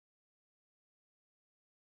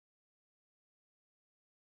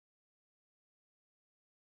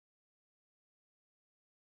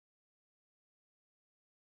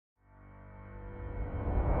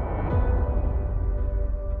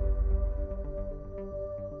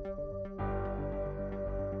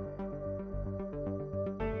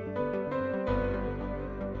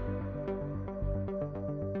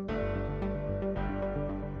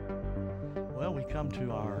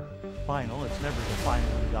to our final. It's never the final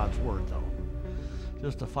in God's Word, though.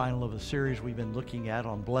 Just the final of a series we've been looking at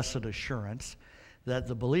on blessed assurance that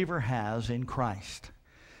the believer has in Christ.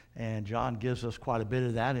 And John gives us quite a bit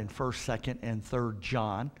of that in 1st, 2nd, and 3rd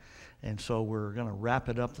John. And so we're going to wrap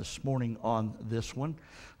it up this morning on this one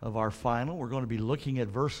of our final. We're going to be looking at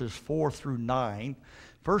verses 4 through 9.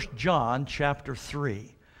 1 John chapter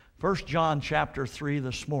 3. 1 John chapter 3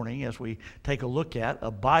 this morning as we take a look at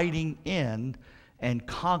abiding in and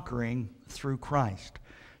conquering through Christ.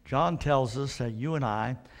 John tells us that you and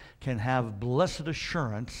I can have blessed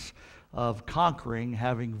assurance of conquering,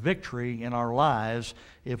 having victory in our lives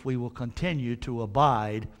if we will continue to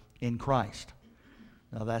abide in Christ.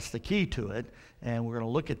 Now that's the key to it, and we're going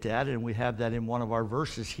to look at that, and we have that in one of our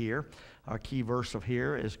verses here. Our key verse of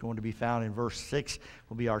here is going to be found in verse 6,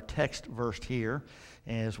 will be our text verse here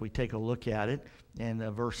as we take a look at it. And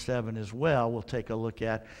verse 7 as well we'll take a look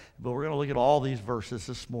at. But we're going to look at all these verses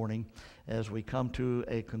this morning as we come to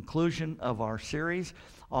a conclusion of our series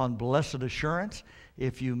on blessed assurance.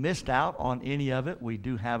 If you missed out on any of it, we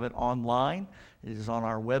do have it online. It is on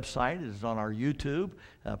our website. It is on our YouTube,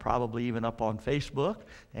 probably even up on Facebook.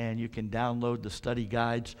 And you can download the study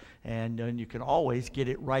guides, and you can always get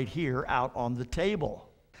it right here out on the table.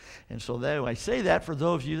 And so I say that for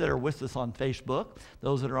those of you that are with us on Facebook,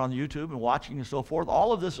 those that are on YouTube and watching and so forth,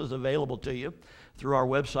 all of this is available to you through our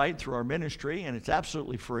website, through our ministry, and it's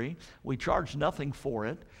absolutely free. We charge nothing for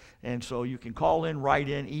it. And so you can call in, write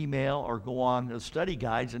in, email, or go on the study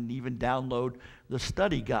guides and even download the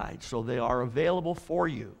study guides. So they are available for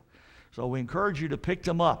you. So we encourage you to pick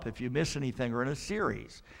them up if you miss anything or in a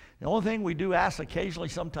series. The only thing we do ask occasionally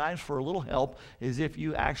sometimes for a little help is if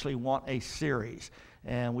you actually want a series.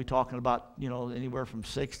 And we're talking about, anywhere from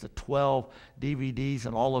 6 to 12 DVDs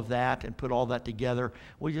and all of that, and put all that together.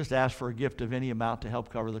 We just ask for a gift of any amount to help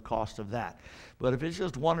cover the cost of that. But if it's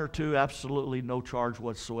just one or two, absolutely no charge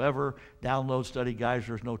whatsoever. Download study guides,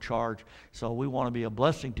 there's no charge. So we want to be a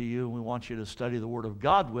blessing to you, and we want you to study the Word of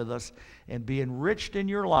God with us and be enriched in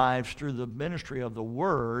your lives through the ministry of the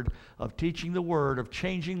Word, of teaching the Word, of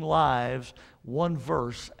changing lives one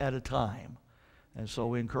verse at a time. And so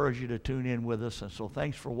we encourage you to tune in with us. And so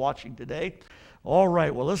thanks for watching today. All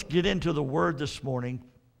right, well, let's get into the Word this morning,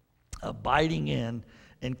 abiding in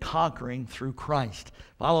and conquering through Christ.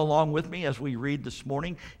 Follow along with me as we read this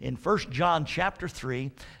morning in 1 John chapter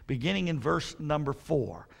 3, beginning in verse number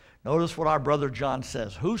 4. Notice what our brother John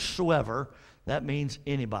says. Whosoever, that means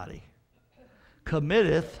anybody,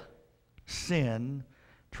 committeth sin,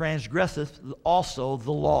 transgresseth also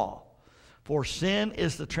the law. For sin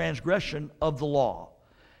is the transgression of the law.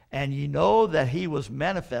 And ye know that he was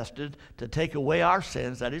manifested to take away our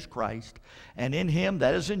sins, that is Christ, and in him,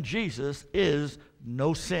 that is in Jesus, is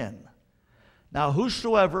no sin. Now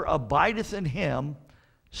whosoever abideth in him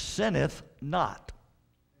sinneth not.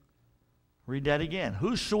 Read that again.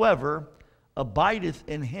 Whosoever abideth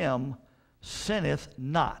in him sinneth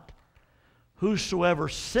not. Whosoever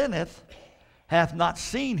sinneth hath not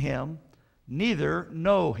seen him, neither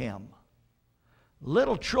know him.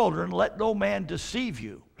 Little children, let no man deceive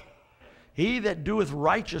you. He that doeth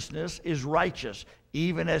righteousness is righteous,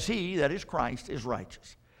 even as he, that is Christ, is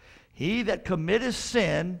righteous. He that committeth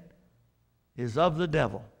sin is of the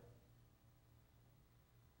devil.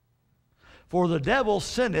 For the devil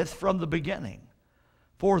sinneth from the beginning.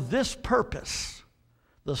 For this purpose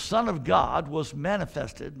the Son of God was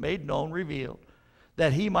manifested, made known, revealed,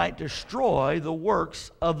 that he might destroy the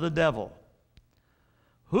works of the devil.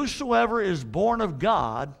 Whosoever is born of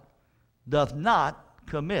God doth not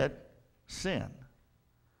commit sin.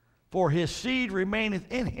 For his seed remaineth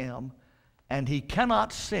in him, and he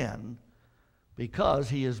cannot sin, because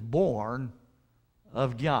he is born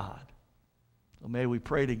of God. So may we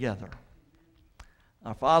pray together.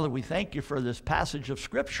 Our Father, we thank you for this passage of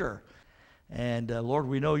Scripture. And Lord,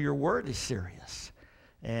 we know your word is serious.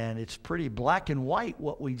 And it's pretty black and white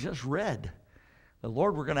what we just read. But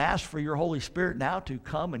Lord, we're going to ask for your Holy Spirit now to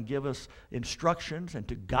come and give us instructions and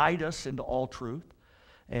to guide us into all truth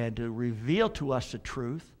and to reveal to us the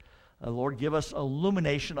truth. Lord, give us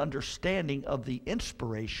illumination, understanding of the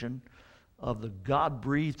inspiration of the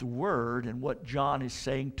God-breathed word and what John is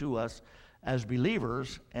saying to us as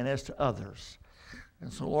believers and as to others.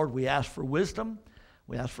 And so, Lord, we ask for wisdom.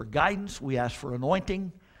 We ask for guidance. We ask for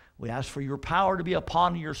anointing. We ask for your power to be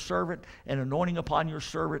upon your servant and anointing upon your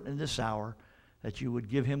servant in this hour, that you would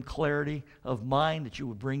give him clarity of mind, that you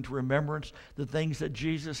would bring to remembrance the things that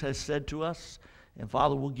Jesus has said to us. And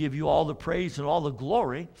Father, we'll give you all the praise and all the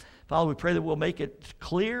glory. Father, we pray that we'll make it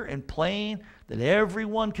clear and plain that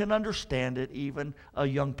everyone can understand it, even a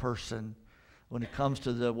young person. when it comes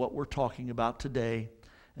to what we're talking about today.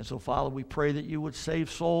 And so, Father, we pray that you would save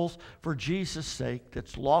souls for Jesus' sake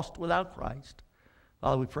that's lost without Christ.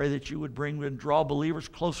 Father, we pray that you would bring and draw believers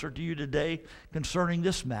closer to you today concerning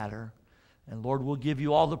this matter. And Lord, we'll give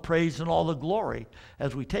you all the praise and all the glory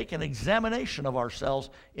as we take an examination of ourselves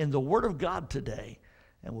in the Word of God today.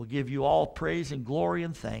 And we'll give you all praise and glory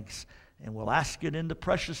and thanks. And we'll ask it in the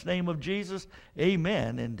precious name of Jesus.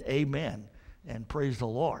 Amen and amen. And praise the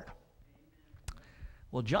Lord.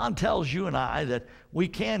 Well, John tells you and I that we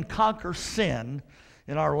can conquer sin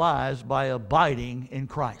in our lives by abiding in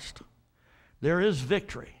Christ. There is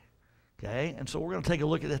victory. Okay, and so we're going to take a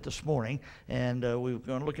look at that this morning, and we're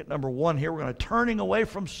going to look at number 1 here. We're going to turning away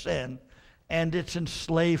from sin and its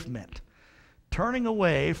enslavement. Turning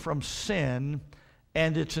away from sin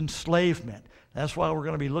and its enslavement. That's why we're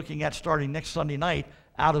going to be looking at, starting next Sunday night,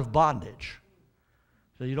 out of bondage.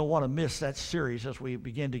 So you don't want to miss that series as we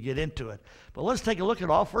begin to get into it. But let's take a look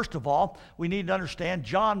at all. First of all, we need to understand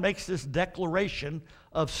John makes this declaration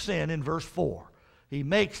of sin in verse 4. He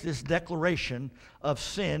makes this declaration of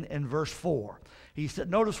sin in verse 4. He said,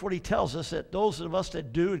 notice what he tells us, that those of us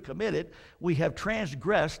that do and commit it, we have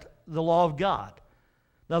transgressed the law of God.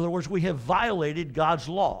 In other words, we have violated God's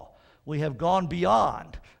law. We have gone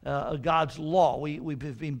beyond God's law. We've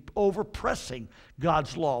been overpressing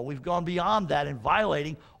God's law. We've gone beyond that and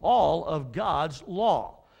violating all of God's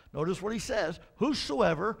law. Notice what he says,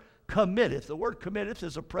 whosoever committeth. The word committeth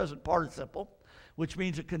is a present participle, which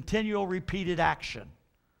means a continual repeated action.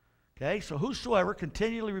 Okay, so whosoever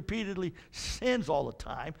continually, repeatedly sins all the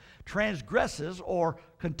time, transgresses or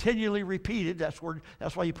continually repeated, that's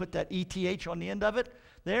why you put that ETH on the end of it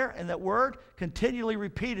there, and that word continually,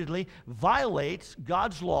 repeatedly violates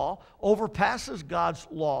God's law, overpasses God's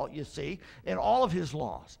law, you see, in all of his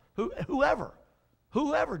laws. Whoever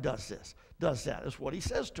does that is what he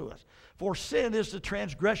says to us. For sin is the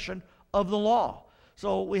transgression of the law.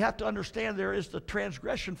 So we have to understand there is the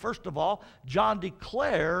transgression. First of all, John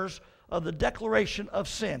declares the declaration of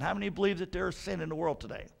sin. How many believe that there is sin in the world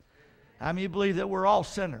today? How many believe that we're all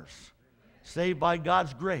sinners, saved by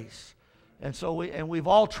God's grace? And so we've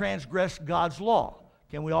all transgressed God's law.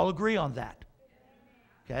 Can we all agree on that?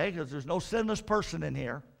 Okay, because there's no sinless person in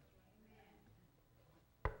here.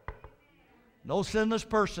 No sinless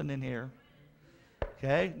person in here.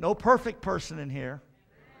 Okay, no perfect person in here.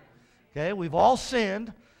 Okay, we've all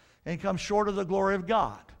sinned and come short of the glory of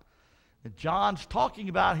God. And John's talking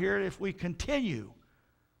about here, if we continue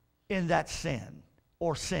in that sin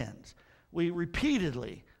or sins, we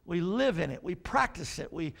repeatedly, we live in it, we practice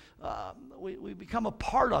it, we become a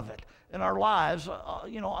part of it in our lives,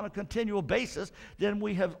 on a continual basis, then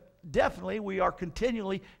we are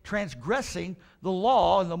continually transgressing the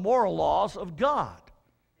law and the moral laws of God.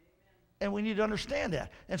 And we need to understand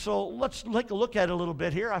that. And so let's take a look at it a little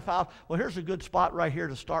bit here. I found, here's a good spot right here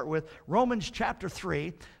to start with. Romans chapter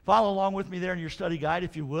 3. Follow along with me there in your study guide,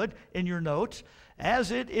 if you would, in your notes.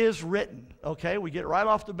 As it is written. Okay, we get right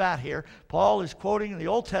off the bat here. Paul is quoting the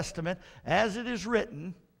Old Testament. As it is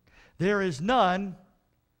written, there is none.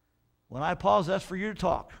 When I pause, that's for you to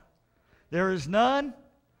talk. There is none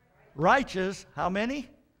righteous. How many?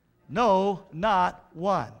 No, not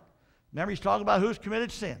one. Remember, he's talking about who's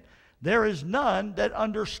committed sin. There is none that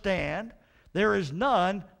understand. There is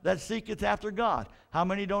none that seeketh after God. How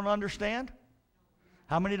many don't understand?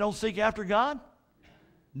 How many don't seek after God?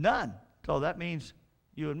 None. So that means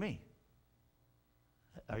you and me.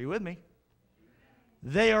 Are you with me?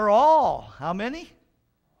 They are all, how many?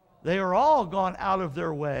 They are all gone out of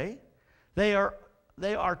their way. They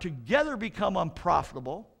are together become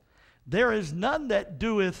unprofitable. There is none that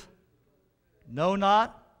doeth, no,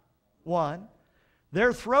 not one.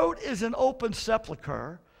 Their throat is an open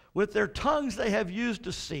sepulchre. With their tongues they have used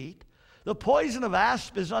deceit. The poison of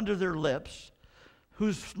asp is under their lips,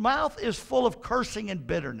 whose mouth is full of cursing and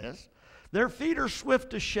bitterness. Their feet are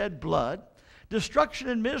swift to shed blood. Destruction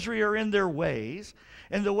and misery are in their ways,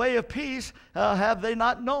 and the way of peace have they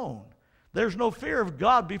not known. There's no fear of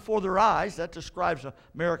God before their eyes. That describes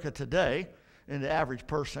America today and the average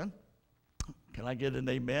person. Can I get an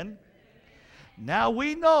amen? Now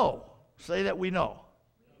we know. Say that we know.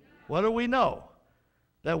 What do we know?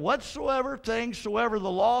 That whatsoever things soever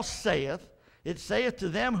the law saith, it saith to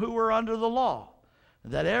them who are under the law,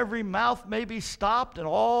 that every mouth may be stopped and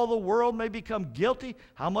all the world may become guilty.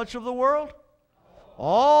 How much of the world?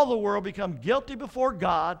 All the world become guilty before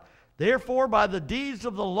God. Therefore, by the deeds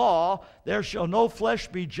of the law, there shall no flesh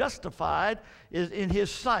be justified in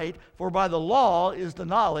his sight, for by the law is the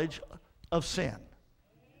knowledge of sin.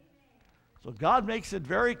 So God makes it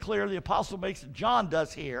very clear, the apostle makes it, John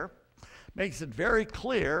does here, makes it very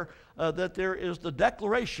clear that there is the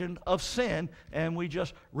declaration of sin, and we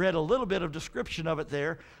just read a little bit of description of it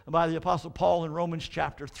there by the Apostle Paul in Romans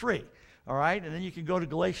chapter 3. All right, and then you can go to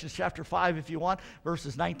Galatians chapter 5 if you want,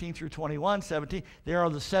 verses 19 through 21, 17. There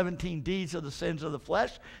are the 17 deeds of the sins of the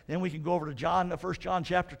flesh. Then we can go over to 1 John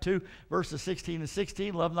chapter 2, verses 16 and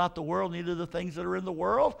 16. Love not the world, neither the things that are in the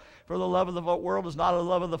world. For the love of the world is not the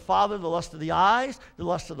love of the Father, the lust of the eyes, the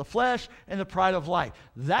lust of the flesh, and the pride of life.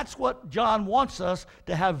 That's what John wants us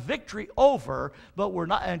to have victory over, but we're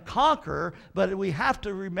not, and conquer, but we have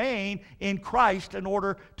to remain in Christ in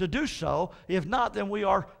order to do so. If not, then we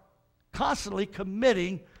are constantly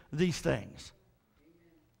committing these things.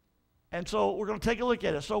 And so we're going to take a look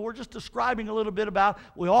at it. So we're just describing a little bit about,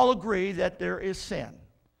 we all agree that there is sin.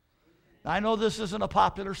 Now, I know this isn't a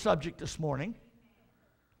popular subject this morning,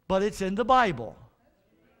 but it's in the Bible.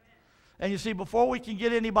 And you see, before we can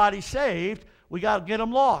get anybody saved, we got to get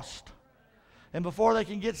them lost. And before they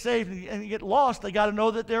can get saved and get lost, they got to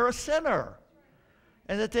know that they're a sinner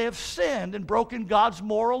and that they have sinned and broken God's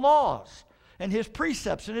moral laws and his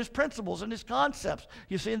precepts and his principles and his concepts.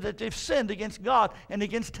 You see, that they've sinned against God and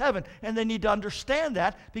against heaven. And they need to understand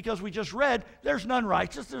that, because we just read, there's none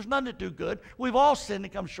righteous, there's none that do good. We've all sinned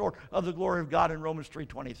and come short of the glory of God in Romans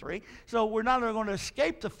 3:23. So we're not going to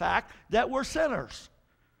escape the fact that we're sinners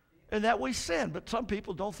and that we sin. But some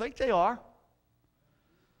people don't think they are.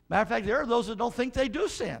 Matter of fact, there are those that don't think they do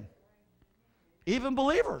sin. Even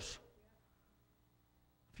believers.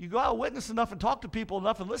 If you go out, witness enough, and talk to people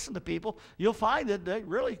enough, and listen to people, you'll find that they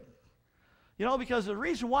really, because the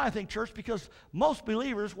reason why I think, church, because most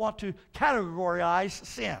believers want to categorize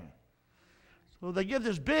sin. So they give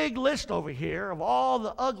this big list over here of all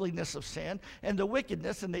the ugliness of sin and the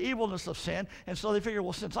wickedness and the evilness of sin, and so they figure,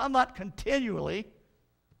 well, since I'm not continually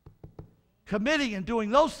committing and doing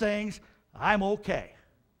those things, I'm okay.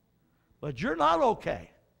 But you're not okay.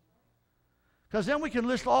 Because then we can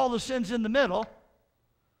list all the sins in the middle.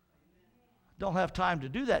 Don't have time to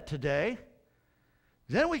do that today.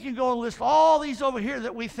 Then we can go and list all these over here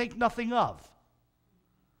that we think nothing of.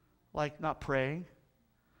 Like not praying,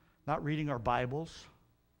 not reading our Bibles,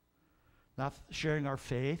 not sharing our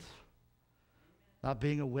faith, not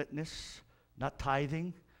being a witness, not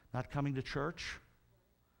tithing, not coming to church.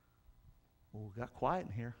 Oh, we got quiet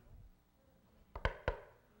in here.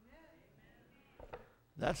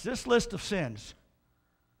 That's this list of sins.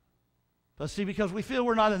 But see, because we feel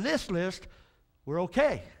we're not in this list, we're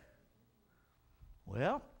okay.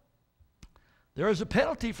 Well, there is a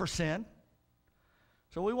penalty for sin.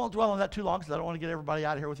 So we won't dwell on that too long, because I don't want to get everybody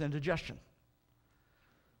out of here with indigestion.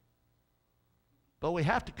 But we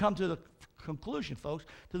have to come to the conclusion, folks,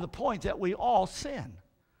 to the point that we all sin.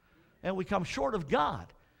 And we come short of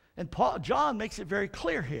God. And John makes it very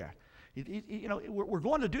clear here. We're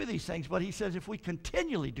going to do these things, but he says if we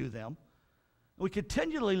continually do them, we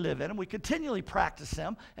continually live in them, we continually practice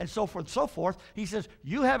them, and so forth and so forth. He says,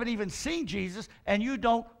 you haven't even seen Jesus, and you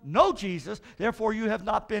don't know Jesus, therefore you have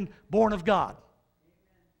not been born of God.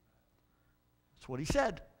 That's what he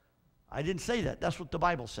said. I didn't say that. That's what the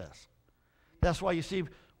Bible says. That's why you see,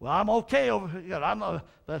 well, I'm okay over here.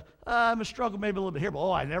 I'm a struggle maybe a little bit here,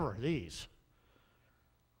 but I never these.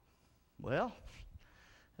 Well,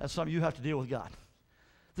 that's something you have to deal with God.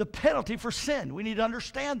 The penalty for sin, we need to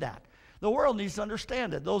understand that. The world needs to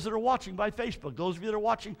understand it. Those that are watching by Facebook, those of you that are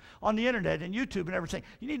watching on the internet and YouTube and everything,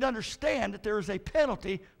 you need to understand that there is a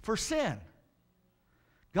penalty for sin.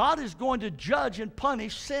 God is going to judge and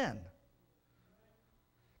punish sin.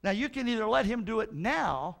 Now, you can either let him do it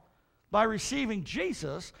now by receiving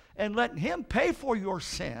Jesus and letting him pay for your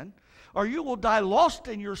sin, or you will die lost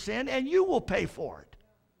in your sin and you will pay for it.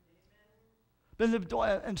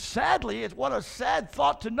 And sadly, it's what a sad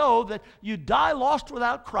thought to know that you die lost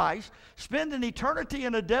without Christ, spend an eternity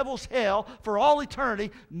in a devil's hell for all eternity,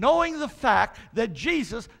 knowing the fact that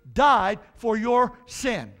Jesus died for your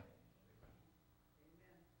sin.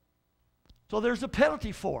 So there's a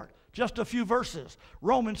penalty for it. Just a few verses.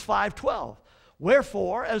 Romans 5:12.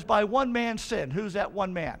 Wherefore, as by one man sin, who's that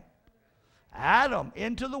one man? Adam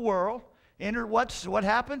into the world. Entered what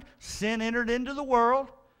happened? Sin entered into the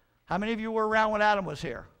world. How many of you were around when Adam was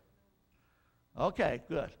here? Okay,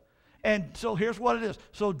 good. And so here's what it is.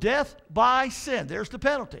 So death by sin. There's the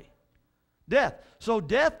penalty. Death. So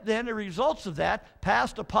death then, the results of that,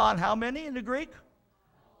 passed upon how many in the Greek?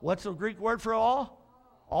 What's the Greek word for all?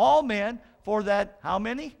 All men. For that, how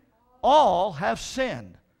many? All have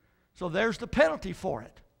sinned. So there's the penalty for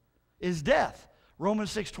it, is death. Romans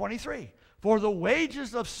 6:23. For the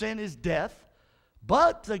wages of sin is death,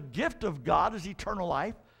 but the gift of God is eternal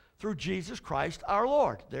life through Jesus Christ our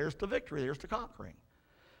Lord. There's the victory. There's the conquering.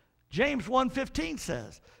 James 1:15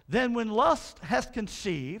 says, then when lust hath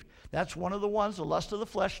conceived, that's one of the ones, the lust of the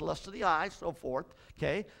flesh, the lust of the eyes, so forth,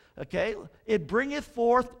 okay, it bringeth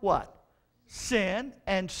forth what? Sin,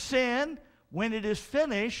 and sin, when it is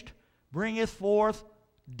finished, bringeth forth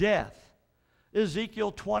death.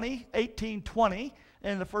 Ezekiel 18:20,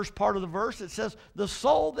 in the first part of the verse, it says, the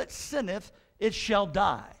soul that sinneth, it shall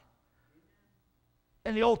die.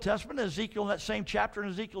 In the Old Testament, Ezekiel, in that same chapter, in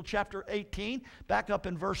Ezekiel chapter 18, back up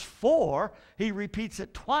in verse 4, he repeats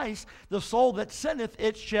it twice, the soul that sinneth,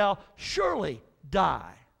 it shall surely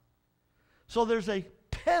die. So there's a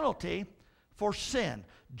penalty for sin.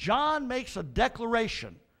 John makes a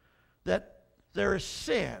declaration that there is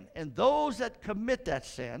sin, and those that commit that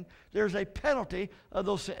sin, there's a penalty of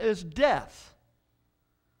those sins, is death.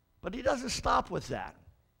 But he doesn't stop with that.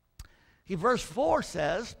 Verse 4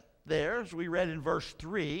 says, there, as we read in verse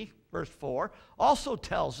 3, verse 4, also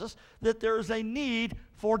tells us that there is a need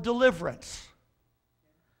for deliverance.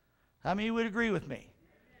 How many would agree with me?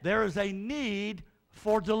 There is a need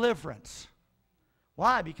for deliverance.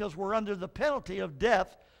 Why? Because we're under the penalty of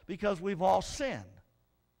death because we've all sinned.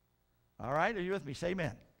 All right? Are you with me? Say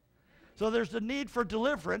amen. So there's the need for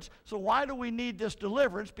deliverance. So why do we need this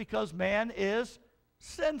deliverance? Because man is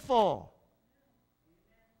sinful.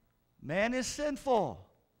 Man is sinful.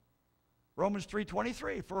 Romans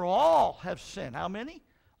 3:23, for all have sinned. How many?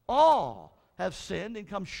 All have sinned and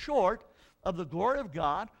come short of the glory of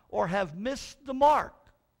God or have missed the mark.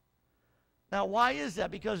 Now, why is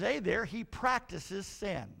that? Because, he practices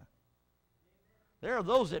sin. There are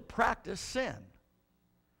those that practice sin.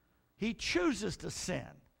 He chooses to sin,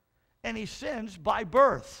 and he sins by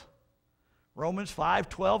birth. Romans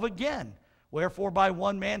 5:12 again. Wherefore by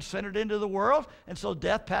one man sin entered into the world, and so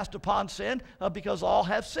death passed upon sin because all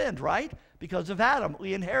have sinned, right? Because of Adam.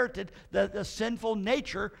 We inherited the sinful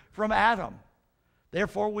nature from Adam.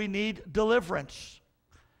 Therefore we need deliverance.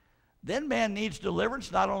 Then man needs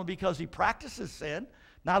deliverance not only because he practices sin,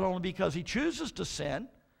 not only because he chooses to sin.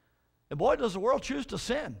 And boy, does the world choose to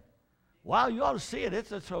sin. Wow, you ought to see it.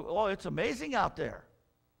 It's amazing out there.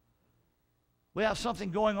 We have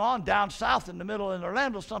something going on down south in the middle of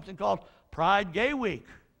Orlando, something called Pride Gay Week.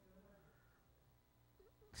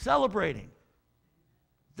 Celebrating.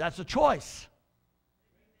 That's a choice.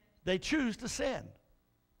 They choose to sin.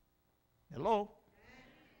 Hello?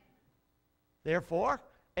 Therefore,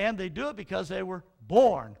 and they do it because they were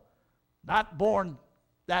born, not born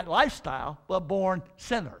that lifestyle, but born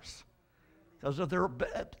sinners. Because of their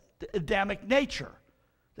Adamic nature.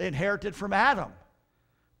 They inherited from Adam.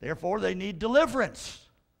 Therefore, they need deliverance.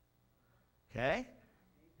 Okay?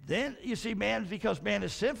 Then, you see, because man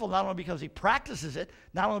is sinful, not only because he practices it,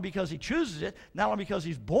 not only because he chooses it, not only because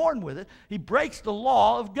he's born with it, he breaks the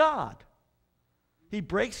law of God. He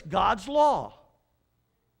breaks God's law.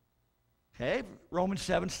 Okay? Romans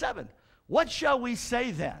 7:7. What shall we say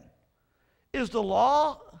then? Is the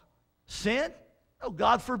law sin? Oh,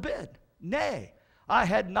 God forbid. Nay, I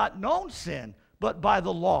had not known sin, but by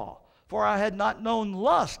the law. For I had not known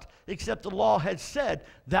lust, except the law had said,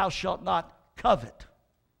 thou shalt not covet.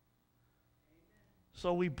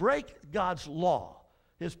 So we break God's law,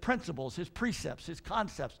 his principles, his precepts, his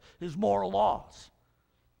concepts, his moral laws,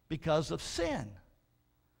 because of sin.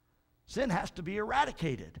 Sin has to be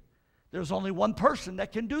eradicated. There's only one person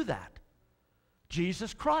that can do that.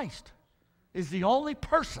 Jesus Christ is the only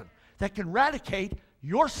person that can eradicate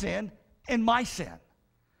your sin and my sin.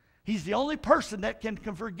 He's the only person that can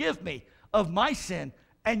forgive me of my sin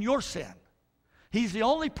and your sin. He's the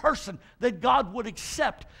only person that God would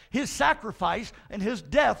accept his sacrifice and his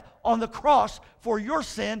death on the cross for your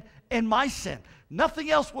sin and my sin.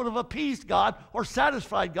 Nothing else would have appeased God or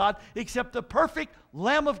satisfied God except the perfect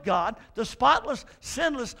Lamb of God, the spotless,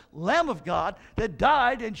 sinless Lamb of God that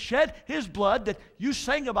died and shed his blood that you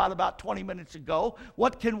sang about 20 minutes ago.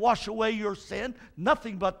 What can wash away your sin?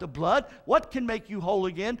 Nothing but the blood. What can make you whole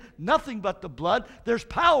again? Nothing but the blood. There's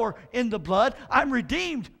power in the blood. I'm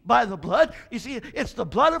redeemed by the blood. You see, it's the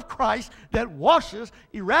blood of Christ that washes,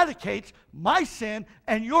 eradicates my sin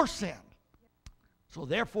and your sin. So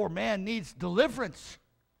therefore, man needs deliverance.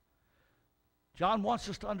 John wants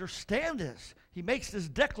us to understand this. He makes this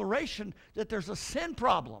declaration that there's a sin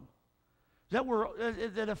problem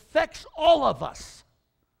that affects all of us.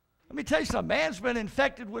 Let me tell you something. Man's been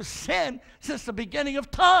infected with sin since the beginning of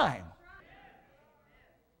time.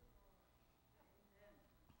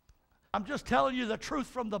 I'm just telling you the truth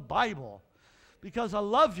from the Bible because I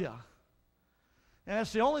love you. And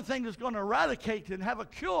it's the only thing that's going to eradicate and have a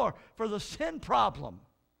cure for the sin problem.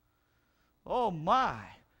 Oh, my.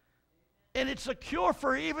 And it's a cure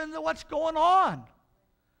for even what's going on.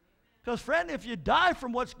 Because, friend, if you die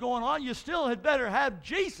from what's going on, you still had better have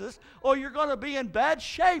Jesus, or you're going to be in bad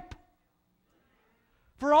shape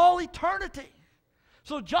for all eternity.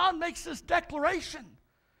 So John makes this declaration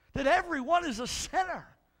that everyone is a sinner,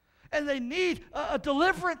 and they need a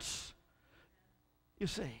deliverance, you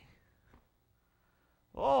see.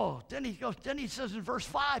 Oh, then he says in verse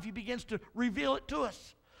 5, he begins to reveal it to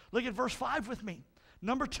us. Look at verse 5 with me.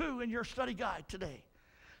 Number 2 in your study guide today.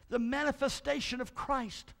 The manifestation of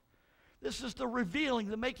Christ. This is the revealing,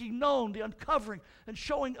 the making known, the uncovering, and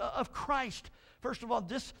showing of Christ. First of all,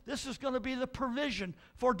 this is going to be the provision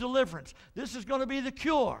for deliverance. This is going to be the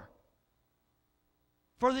cure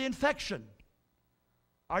for the infection.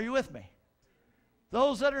 Are you with me?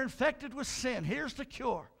 Those that are infected with sin, here's the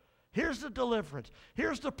cure. Here's the deliverance.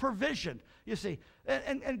 Here's the provision, you see.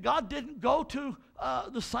 And God didn't go to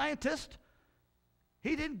the scientist.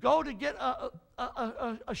 He didn't go to get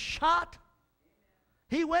a shot.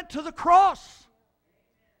 He went to the cross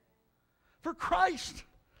for Christ.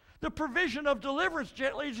 The provision of deliverance,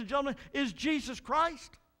 ladies and gentlemen, is Jesus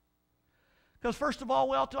Christ. Because first of all,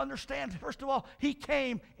 we ought to understand, first of all, he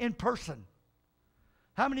came in person.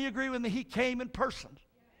 How many agree with me? He came in person.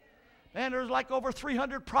 And there's like over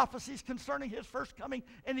 300 prophecies concerning his first coming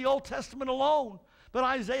in the Old Testament alone. But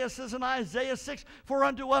Isaiah says in Isaiah 6, for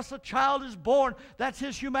unto us a child is born. That's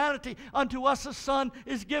his humanity. Unto us a son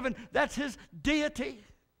is given. That's his deity.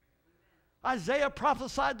 Isaiah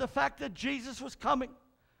prophesied the fact that Jesus was coming,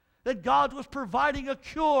 that God was providing a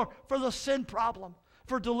cure for the sin problem,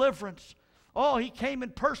 for deliverance. Oh, he came in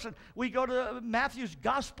person. We go to Matthew's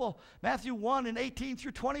gospel, Matthew 1 and 18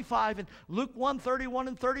 through 25, and Luke 1, 31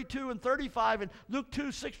 and 32 and 35, and Luke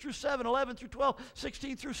 2, 6 through 7, 11 through 12,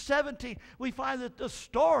 16 through 17. We find that the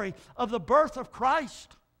story of the birth of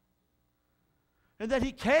Christ, and that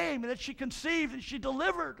he came, and that she conceived, and she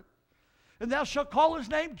delivered. And thou shalt call his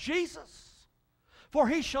name Jesus, for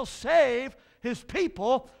he shall save his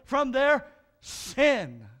people from their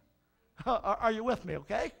sin. Are you with me,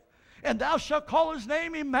 okay? And thou shalt call his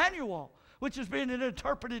name Emmanuel, which has been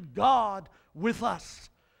interpreted God with us.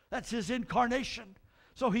 That's his incarnation.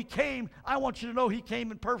 So he came, I want you to know he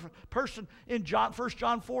came in person in 1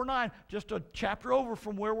 John 4, 9, just a chapter over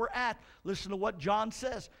from where we're at. Listen to what John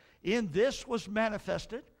says. In this was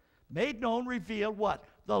manifested, made known, revealed what?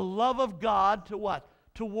 The love of God to what?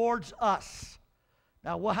 Towards us.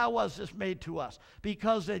 Now, how was this made to us?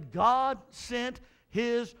 Because that God sent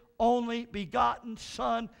his only begotten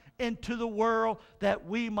Son into the world that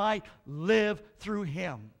we might live through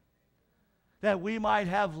him, that we might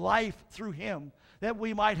have life through him, that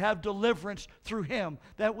we might have deliverance through him,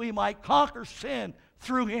 that we might conquer sin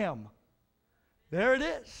through him. There it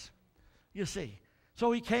is, you see.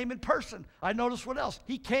 So he came in person. I notice what else?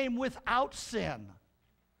 He came without sin.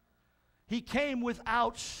 He came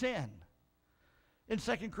without sin. In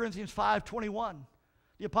 2 Corinthians 5:21,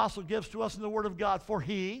 the apostle gives to us in the Word of God, for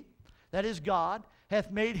he, that is God, hath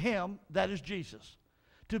made him, that is Jesus,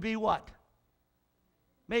 to be what?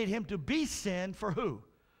 Made him to be sin for who?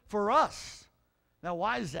 For us. Now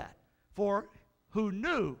why is that? For who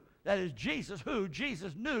knew, that is Jesus, who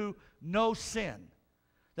Jesus knew no sin,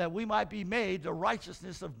 that we might be made the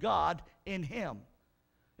righteousness of God in him.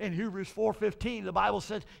 In Hebrews 4:15, the Bible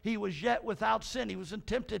says he was yet without sin. He was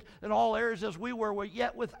tempted in all areas as we were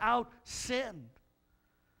yet without sin.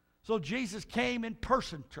 So Jesus came in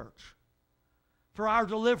person, church, for our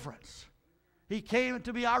deliverance. He came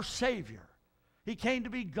to be our Savior. He came to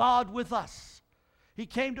be God with us. He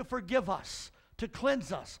came to forgive us, to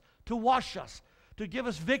cleanse us, to wash us, to give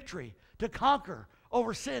us victory, to conquer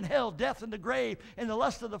over sin, hell, death, and the grave, and the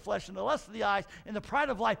lust of the flesh, and the lust of the eyes, and the pride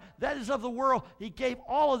of life, that is of the world. He gave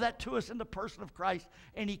all of that to us in the person of Christ,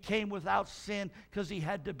 and he came without sin because he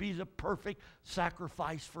had to be the perfect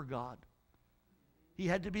sacrifice for God. He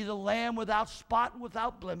had to be the lamb without spot and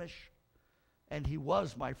without blemish. And he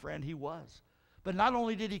was, my friend, he was. But not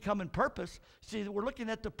only did he come in purpose, see, we're looking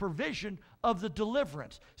at the provision of the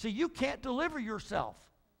deliverance. See, you can't deliver yourself.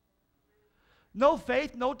 No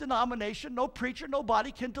faith, no denomination, no preacher,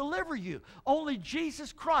 nobody can deliver you. Only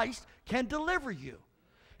Jesus Christ can deliver you.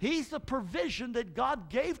 He's the provision that God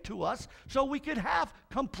gave to us so we could have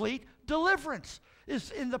complete deliverance.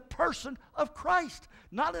 Is in the person of Christ.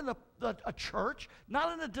 Not in a church,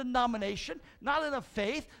 not in a denomination, not in a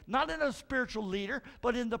faith, not in a spiritual leader,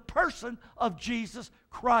 but in the person of Jesus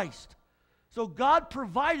Christ. So God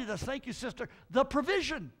provided us, thank you, sister, the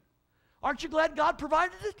provision. Aren't you glad God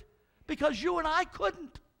provided it? Because you and I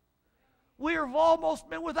couldn't. We have almost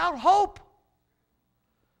been without hope.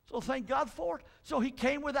 So thank God for it. So he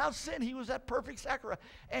came without sin. He was that perfect sacrifice.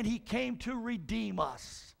 And he came to redeem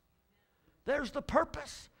us. There's the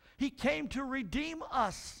purpose. He came to redeem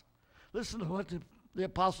us. Listen to what the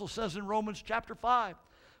apostle says in Romans chapter 5.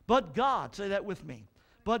 But God, say that with me.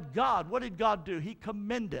 But God, what did God do? He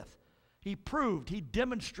commendeth. He proved, he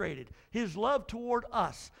demonstrated his love toward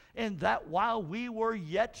us, in that while we were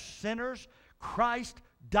yet sinners, Christ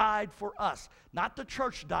died for us. Not the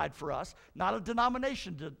church died for us, not a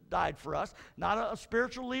denomination died for us, not a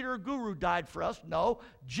spiritual leader or guru died for us. No,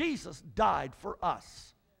 Jesus died for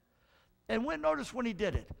us. And notice when he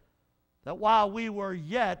did it, that while we were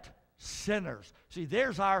yet sinners. See,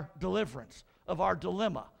 there's our deliverance of our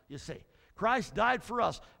dilemma, you see. Christ died for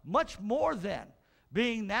us. Much more then,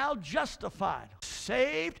 being now justified,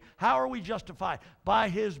 saved. How are we justified? By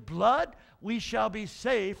his blood we shall be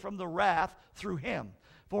saved from the wrath through him.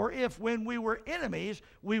 For if when we were enemies,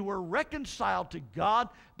 we were reconciled to God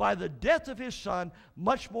by the death of his Son,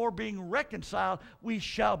 much more being reconciled, we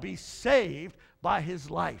shall be saved by his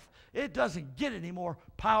life. It doesn't get any more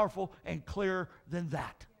powerful and clear than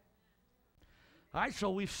that. All right,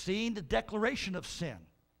 so we've seen the declaration of sin.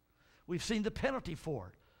 We've seen the penalty for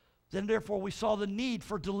it. Then therefore we saw the need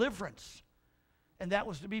for deliverance. And that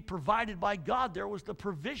was to be provided by God. There was the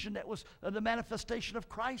provision that was the manifestation of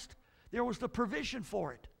Christ. There was the provision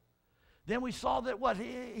for it. Then we saw that what?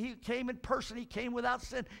 He came in person. He came without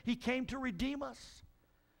sin. He came to redeem us.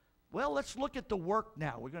 Well, let's look at the work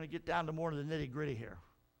now. We're going to get down to more of the nitty-gritty here.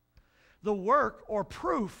 The work or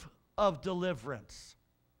proof of deliverance.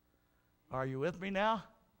 Are you with me now?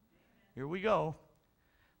 Here we go.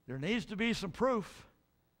 There needs to be some proof.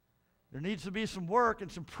 There needs to be some work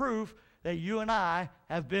and some proof that you and I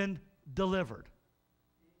have been delivered.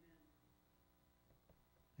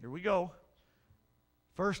 Here we go.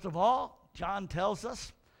 First of all, John tells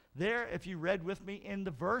us there, if you read with me in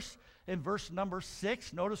the verse, in verse number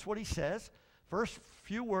 6, notice what he says. First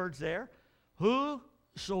few words there.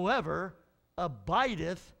 Whosoever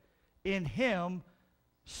abideth in him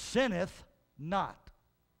sinneth not.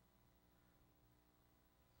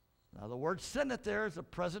 Now the word sinneth there is a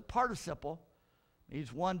present participle.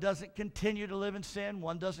 Means one doesn't continue to live in sin.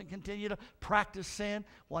 One doesn't continue to practice sin.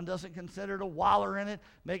 One doesn't consider to waller in it,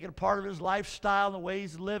 make it a part of his lifestyle and the way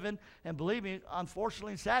he's living. And believe me,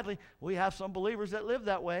 unfortunately and sadly, we have some believers that live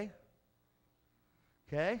that way.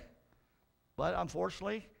 Okay? But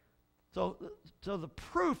unfortunately, so the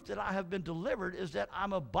proof that I have been delivered is that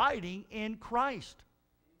I'm abiding in Christ.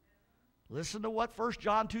 Listen to what 1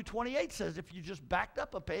 John 2:28 says if you just backed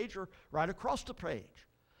up a page or right across the page.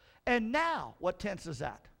 And now, what tense is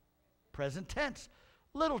that? Present tense.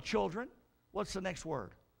 Little children, what's the next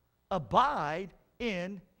word? Abide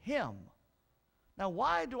in him. Now,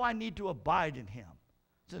 why do I need to abide in him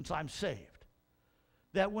since I'm saved?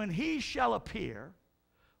 That when he shall appear,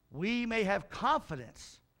 we may have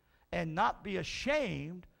confidence and not be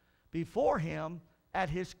ashamed before him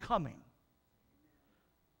at his coming.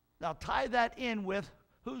 Now, tie that in with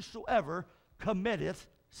whosoever committeth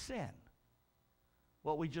sin.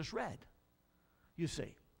 What we just read. You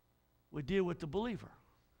see, we deal with the believer.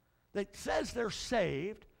 That says they're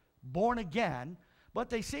saved, born again, but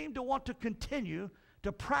they seem to want to continue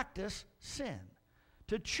to practice sin,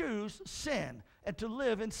 to choose sin, and to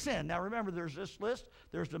live in sin. Now remember, there's this list,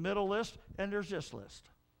 there's the middle list, and there's this list.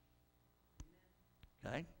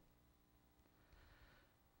 Okay?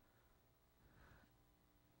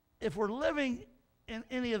 If we're living in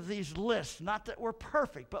any of these lists, not that we're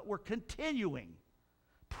perfect, but we're continuing,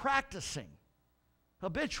 practicing,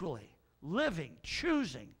 habitually, living,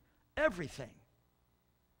 choosing, everything.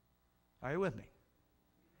 Are you with me?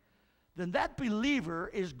 Then that believer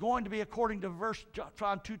is going to be, according to verse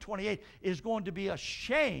John 2:28, is going to be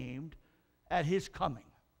ashamed at his coming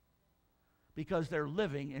because they're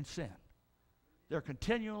living in sin. They're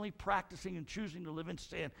continually practicing and choosing to live in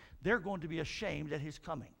sin. They're going to be ashamed at his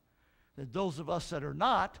coming. That those of us that are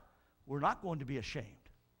not, we're not going to be ashamed.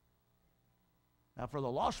 Now, for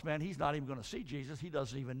the lost man, he's not even going to see Jesus. He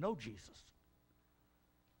doesn't even know Jesus.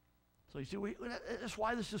 So you see, that's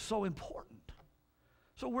why this is so important.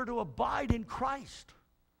 So we're to abide in Christ.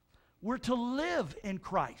 We're to live in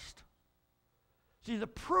Christ. See, the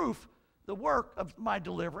proof, the work of my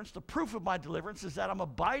deliverance, the proof of my deliverance is that I'm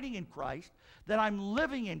abiding in Christ, that I'm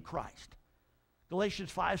living in Christ.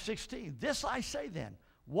 Galatians 5:16, this I say then,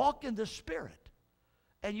 walk in the Spirit,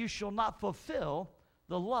 and you shall not fulfill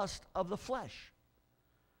the lust of the flesh.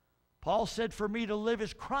 Paul said, for me to live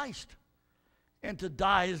is Christ, and to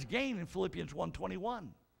die is gain in Philippians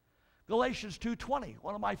 1:21. Galatians 2:20,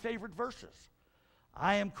 one of my favorite verses.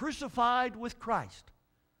 I am crucified with Christ.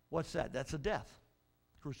 What's that? That's a death,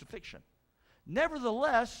 crucifixion.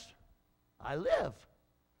 Nevertheless, I live.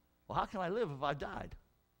 Well, how can I live if I died?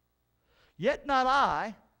 Yet not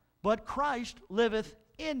I, but Christ liveth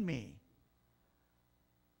in me.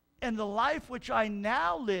 And the life which I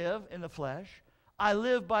now live in the flesh, I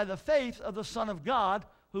live by the faith of the Son of God,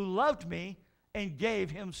 who loved me and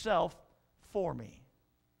gave himself for me.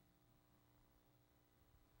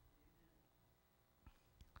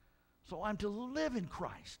 So I'm to live in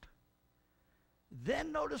Christ.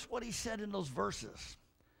 Then notice what he said in those verses,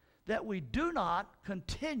 that we do not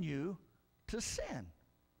continue to sin.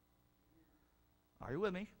 Are you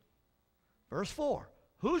with me? Verse 4,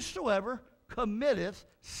 whosoever committeth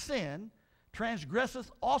sin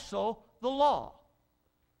transgresseth also the law.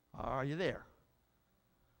 Are you there?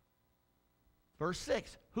 Verse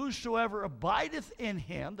 6, whosoever abideth in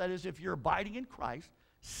him, that is, if you're abiding in Christ,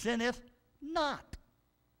 sinneth not.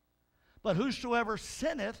 But whosoever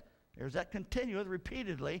sinneth, there's that continueth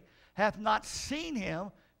repeatedly, hath not seen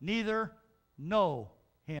him, neither know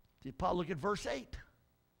him. Look at verse 8.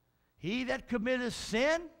 He that committeth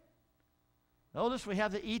sin, notice we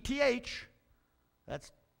have the ETH,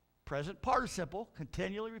 that's present participle,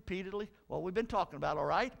 continually, repeatedly, what we've been talking about, all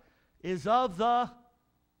right, is of the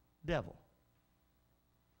devil.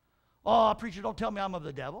 Oh, preacher, don't tell me I'm of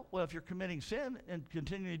the devil. Well, if you're committing sin and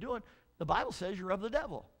continually doing it, the Bible says you're of the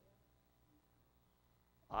devil.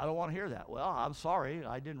 I don't want to hear that. Well, I'm sorry,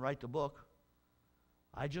 I didn't write the book.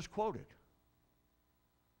 I just quoted.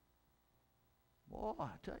 Boy, I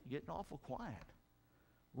tell you, getting awful quiet.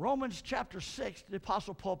 Romans chapter 6, the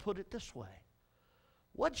Apostle Paul put it this way.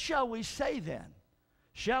 What shall we say then?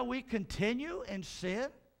 Shall we continue in sin,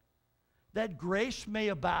 that grace may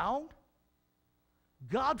abound?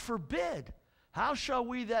 God forbid. How shall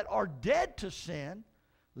we that are dead to sin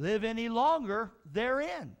live any longer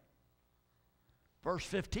therein? Verse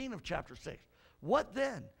 15 of chapter 6. What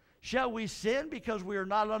then? Shall we sin because we are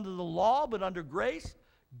not under the law but under grace?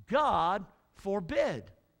 God forbid.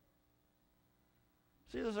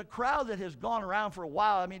 See, there's a crowd that has gone around for a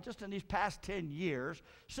while. I mean, just in these past 10 years,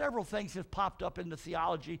 several things have popped up in the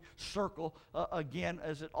theology circle again,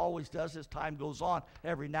 as it always does as time goes on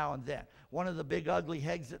every now and then. One of the big ugly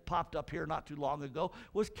heads that popped up here not too long ago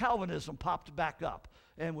was Calvinism popped back up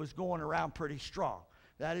and was going around pretty strong.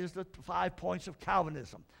 That is the 5 points of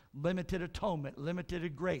Calvinism. Limited atonement,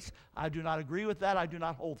 limited grace. I do not agree with that. I do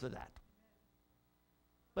not hold to that.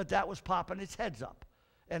 But that was popping its heads up.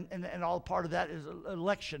 And all part of that is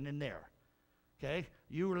election in there. Okay?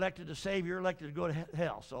 You were elected to save, you're elected to go to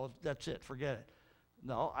hell. So that's it. Forget it.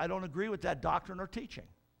 No, I don't agree with that doctrine or teaching.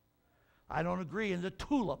 I don't agree in the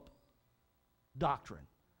tulip doctrine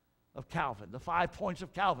of Calvin, the 5 points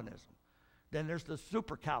of Calvinism. Then there's the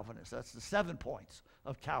super Calvinist. That's the 7 points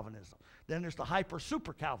of Calvinism. Then there's the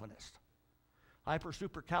hyper-super Calvinist.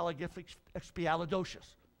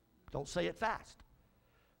 Hyper-super-califixpialidocious. Don't say it fast.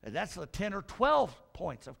 And that's the 10 or 12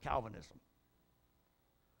 points of Calvinism.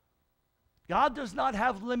 God does not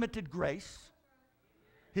have limited grace.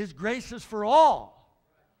 His grace is for all.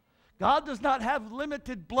 God does not have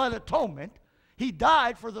limited blood atonement. He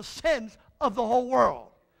died for the sins of the whole world.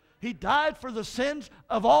 He died for the sins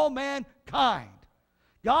of all mankind.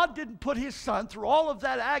 God didn't put his son through all of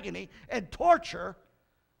that agony and torture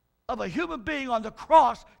of a human being on the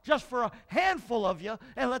cross just for a handful of you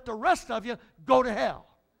and let the rest of you go to hell.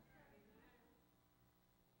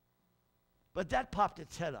 But that popped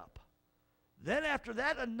its head up. Then after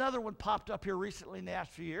that, another one popped up here recently in the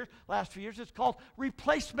last few years. It's called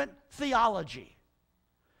replacement theology.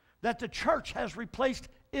 That the church has replaced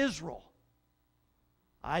Israel.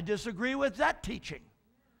 I disagree with that teaching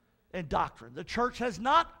and doctrine. The church has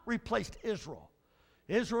not replaced Israel.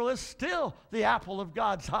 Israel is still the apple of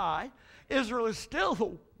God's eye. Israel is still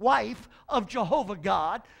the wife of Jehovah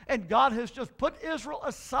God, and God has just put Israel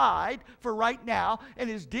aside for right now and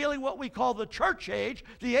is dealing what we call the church age,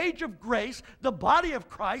 the age of grace, the body of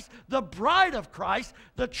Christ, the bride of Christ,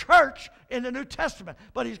 the church in the New Testament.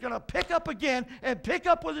 But he's going to pick up again and pick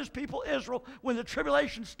up with his people Israel when the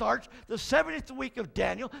tribulation starts, the 70th week of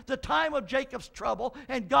Daniel, the time of Jacob's trouble,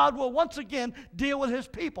 and God will once again deal with his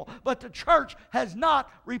people. But the church has not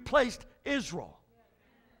replaced Israel.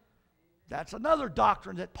 That's another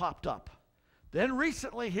doctrine that popped up. Then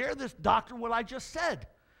recently here, this doctrine, what I just said.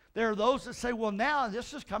 There are those that say, well, now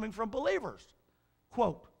this is coming from believers.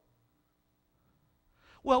 Quote,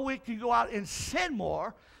 well, we can go out and sin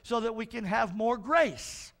more so that we can have more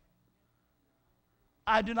grace.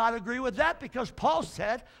 I do not agree with that because Paul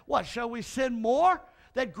said, what, shall we sin more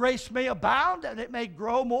that grace may abound and it may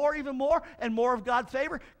grow more, even more, and more of God's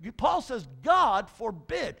favor? Paul says, God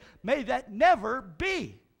forbid. May that never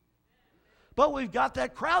be. But we've got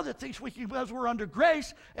that crowd that thinks because we're under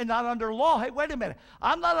grace and not under law. Hey, wait a minute.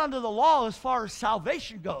 I'm not under the law as far as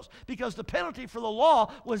salvation goes, because the penalty for the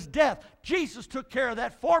law was death. Jesus took care of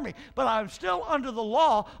that for me. But I'm still under the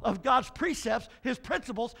law of God's precepts, His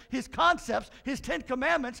principles, His concepts, His 10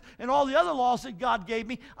 commandments, and all the other laws that God gave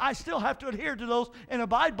me. I still have to adhere to those and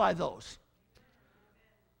abide by those.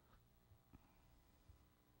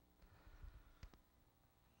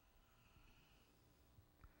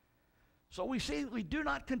 So we see we do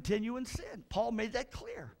not continue in sin. Paul made that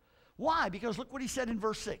clear. Why? Because look what he said in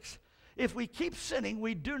verse 6. If we keep sinning,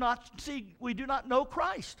 we do not know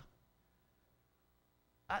Christ.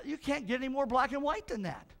 You can't get any more black and white than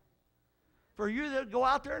that. For you that go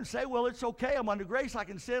out there and say, well, it's okay, I'm under grace, I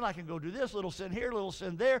can sin, I can go do this, little sin here, little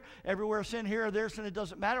sin there, everywhere sin here or there, sin, it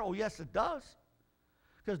doesn't matter. Oh, yes, it does.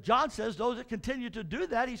 Because John says those that continue to do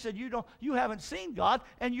that, he said, you haven't seen God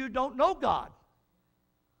and you don't know God.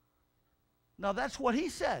 Now, that's what he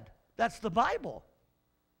said. That's the Bible.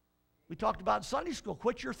 We talked about in Sunday school.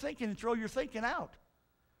 Quit your thinking and throw your thinking out.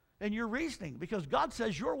 And your reasoning. Because God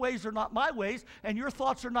says your ways are not my ways and your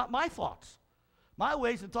thoughts are not my thoughts. My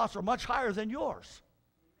ways and thoughts are much higher than yours.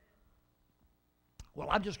 Well,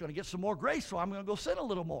 I'm just going to get some more grace, so I'm going to go sin a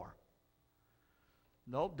little more.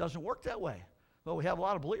 Nope, doesn't work that way. Well, we have a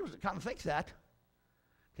lot of believers that kind of think that.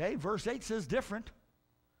 Okay, verse 8 says different.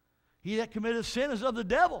 He that committeth sin is of the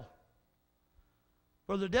devil.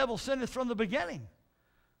 For the devil sinneth from the beginning.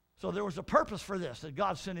 So there was a purpose for this, that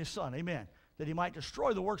God sent his son, amen, that he might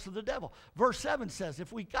destroy the works of the devil. Verse 7 says,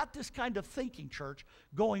 if we got this kind of thinking, church,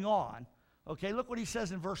 going on, okay, look what he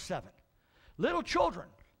says in verse 7. Little children,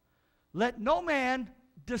 let no man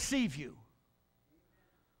deceive you.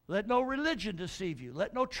 Let no religion deceive you.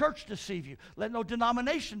 Let no church deceive you. Let no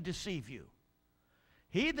denomination deceive you.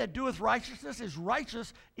 He that doeth righteousness is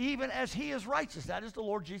righteous even as he is righteous. That is the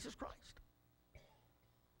Lord Jesus Christ.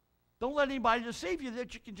 Don't let anybody deceive you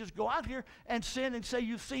that you can just go out here and sin and say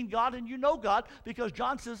you've seen God and you know God, because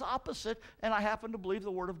John says opposite, and I happen to believe the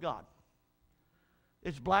Word of God.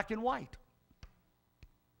 It's black and white.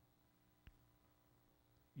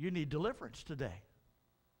 You need deliverance today.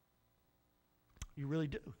 You really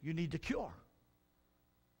do. You need the cure.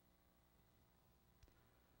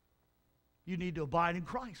 You need to abide in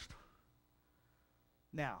Christ.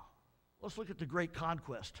 Now, let's look at the great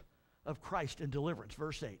conquest of Christ and deliverance.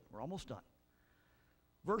 Verse 8. We're almost done.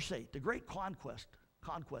 Verse 8. The great conquest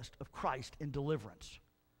of Christ and deliverance.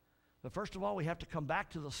 But first of all, we have to come back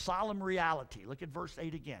to the solemn reality. Look at verse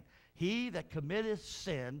 8 again. He that committeth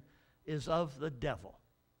sin is of the devil.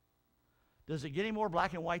 Does it get any more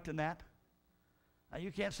black and white than that? Now,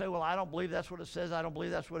 you can't say, well, I don't believe that's what it says. I don't believe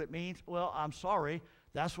that's what it means. Well, I'm sorry.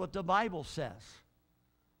 That's what the Bible says.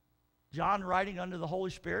 John, writing under the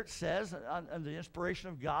Holy Spirit, says, under the inspiration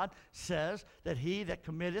of God, says that he that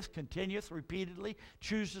committeth, continueth repeatedly,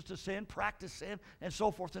 chooses to sin, practice sin, and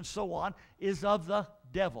so forth and so on, is of the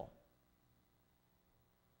devil.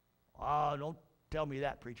 Oh, don't tell me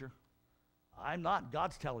that, preacher. I'm not.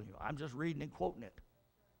 God's telling you. I'm just reading and quoting it.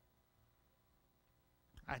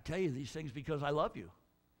 I tell you these things because I love you.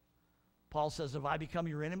 Paul says, have I become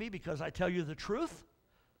your enemy because I tell you the truth?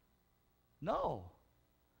 No.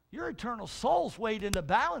 Your eternal soul's weighed in the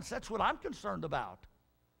balance. That's what I'm concerned about.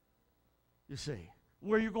 You see,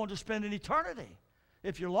 where you're going to spend an eternity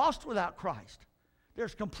if you're lost without Christ.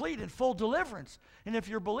 There's complete and full deliverance. And if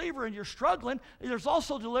you're a believer and you're struggling, there's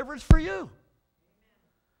also deliverance for you. Amen.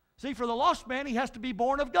 See, for the lost man, he has to be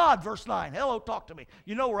born of God, verse 9. Hello, talk to me.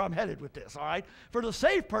 You know where I'm headed with this, all right? For the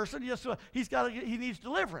saved person, he needs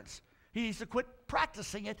deliverance. He needs to quit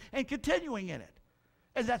practicing it and continuing in it.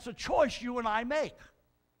 And that's a choice you and I make.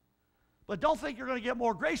 But don't think you're going to get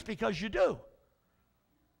more grace because you do.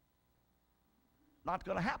 Not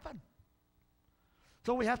going to happen.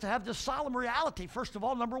 So we have to have this solemn reality. First of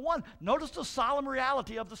all, number one, notice the solemn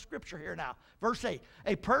reality of the scripture here now. Verse 8,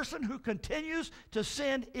 a person who continues to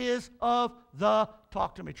sin is of the,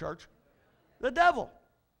 talk to me, church, the devil.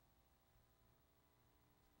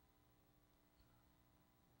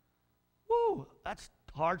 Woo, that's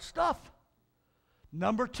hard stuff.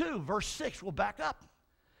 Number two, verse 6, we'll back up.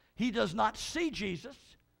 He does not see Jesus,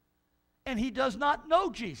 and he does not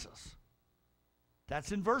know Jesus.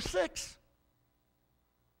 That's in verse 6.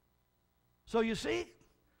 So you see,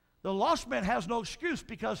 the lost man has no excuse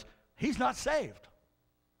because he's not saved.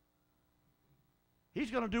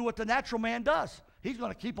 He's going to do what the natural man does. He's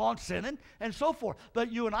going to keep on sinning and so forth.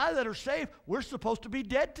 But you and I that are saved, we're supposed to be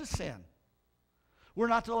dead to sin. We're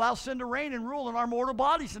not to allow sin to reign and rule in our mortal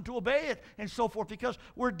bodies and to obey it and so forth because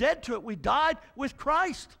we're dead to it. We died with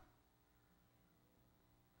Christ.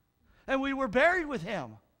 And we were buried with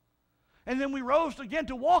him. And then we rose again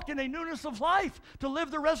to walk in a newness of life, to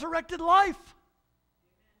live the resurrected life.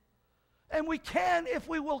 And we can, if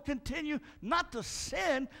we will continue, not to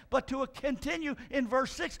sin, but to continue, in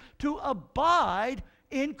verse 6, to abide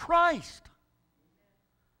in Christ.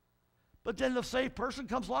 But then the saved person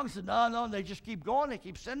comes along and says, no, and they just keep going, they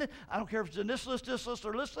keep sinning. I don't care if it's in this list,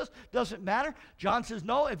 or this list, doesn't matter. John says,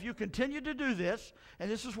 no, if you continue to do this, and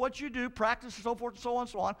this is what you do, practice and so forth and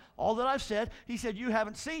so on, all that I've said, he said, you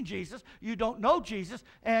haven't seen Jesus, you don't know Jesus,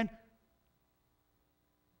 and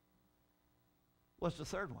what's the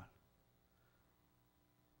third one?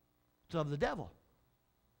 It's of the devil.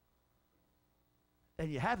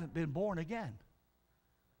 And you haven't been born again.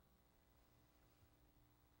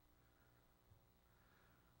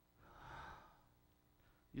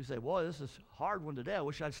 You say, boy, this is a hard one today. I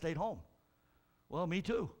wish I'd stayed home. Well, me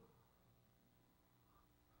too.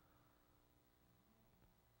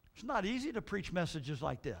 It's not easy to preach messages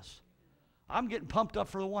like this. I'm getting pumped up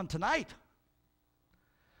for the one tonight.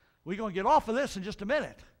 We're going to get off of this in just a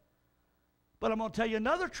minute. But I'm going to tell you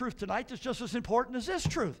another truth tonight that's just as important as this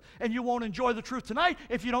truth. And you won't enjoy the truth tonight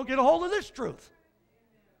if you don't get a hold of this truth.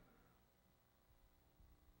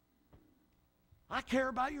 I care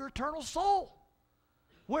about your eternal soul,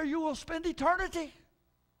 where you will spend eternity.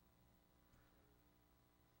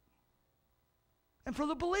 And for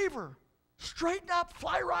the believer, straighten up,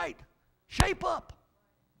 fly right, shape up.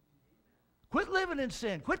 Quit living in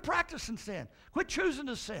sin. Quit practicing sin. Quit choosing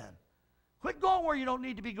to sin. Quit going where you don't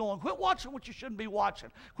need to be going. Quit watching what you shouldn't be watching.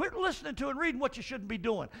 Quit listening to and reading what you shouldn't be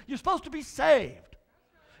doing. You're supposed to be saved.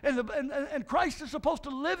 And Christ is supposed to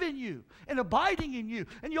live in you and abiding in you.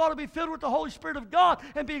 And you ought to be filled with the Holy Spirit of God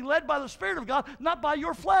and being led by the Spirit of God, not by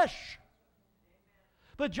your flesh.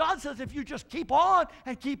 But John says if you just keep on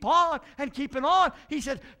and keep on and keeping on, he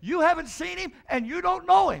said, you haven't seen him and you don't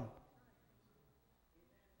know him.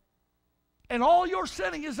 And all your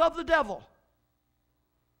sinning is of the devil.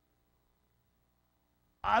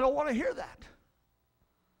 I don't want to hear that.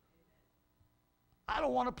 I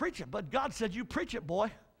don't want to preach it. But God said, you preach it,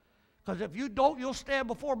 boy. Because if you don't, you'll stand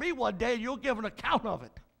before me one day and you'll give an account of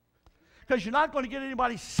it. Because you're not going to get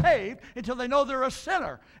anybody saved until they know they're a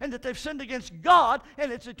sinner and that they've sinned against God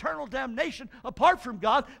and it's eternal damnation apart from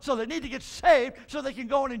God. So they need to get saved so they can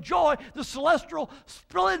go and enjoy the celestial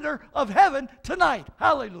splendor of heaven tonight.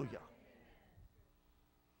 Hallelujah.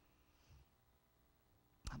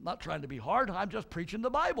 I'm not trying to be hard. I'm just preaching the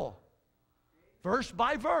Bible. Verse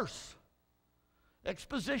by verse.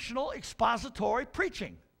 Expositional, expository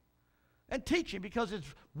preaching and teaching, because it's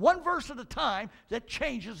one verse at a time that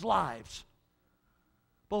changes lives,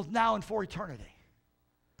 both now and for eternity.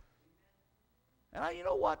 And you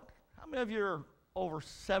know what? How many of you are over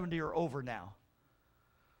 70 or over now?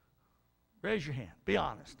 Raise your hand. Be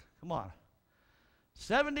honest. Come on.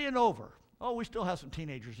 70 and over. Oh, we still have some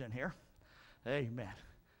teenagers in here. Amen.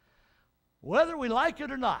 Whether we like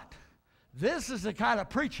it or not, this is the kind of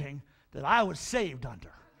preaching that I was saved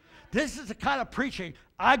under. This is the kind of preaching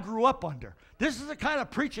I grew up under. This is the kind of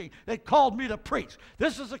preaching that called me to preach.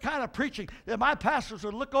 This is the kind of preaching that my pastors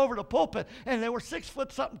would look over the pulpit and they were 6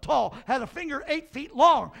 foot something tall, had a finger 8 feet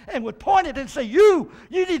long, and would point it and say, you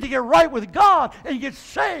need to get right with God and get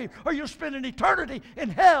saved or you'll spend an eternity in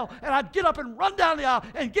hell. And I'd get up and run down the aisle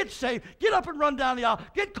and get saved, get up and run down the aisle,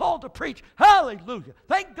 get called to preach. Hallelujah.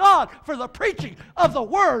 Thank God for the preaching of the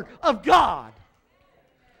Word of God.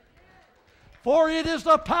 For it is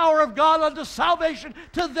the power of God unto salvation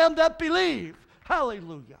to them that believe.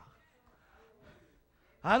 Hallelujah.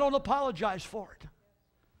 I don't apologize for it.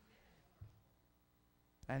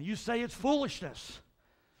 And you say it's foolishness.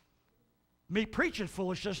 Me preaching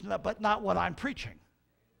foolishness, but not what I'm preaching.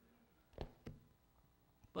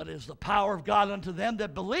 But it is the power of God unto them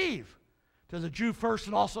that believe, to the Jew first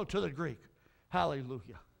and also to the Greek.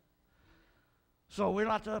 Hallelujah. So we're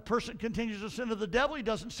not, the person continues to sin of the devil. He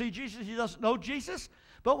doesn't see Jesus. He doesn't know Jesus.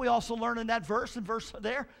 But we also learn in that verse, in verse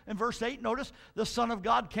 8, notice, the Son of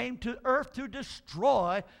God came to earth to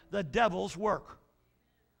destroy the devil's work.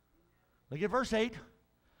 Look at verse 8.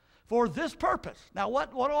 For this purpose. Now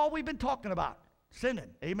what all we've been talking about? Sinning,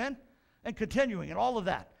 amen? And continuing and all of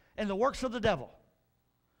that. And the works of the devil.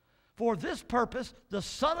 For this purpose, the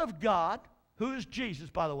Son of God, who is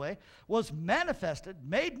Jesus, by the way, was manifested,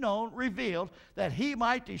 made known, revealed, that he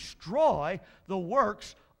might destroy the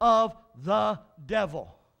works of the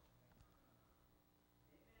devil.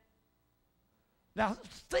 Now,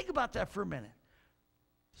 think about that for a minute.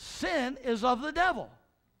 Sin is of the devil.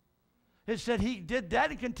 It said he did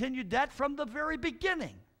that and continued that from the very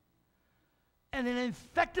beginning. And it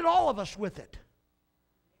infected all of us with it.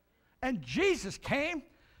 And Jesus came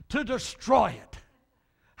to destroy it.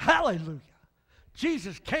 Hallelujah.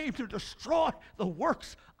 Jesus came to destroy the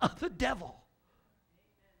works of the devil.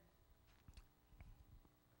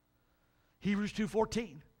 Hebrews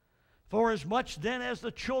 2:14. For as much then as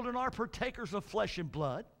the children are partakers of flesh and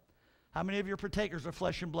blood. How many of you are partakers of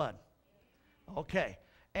flesh and blood? Okay.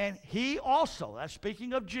 And he also, that's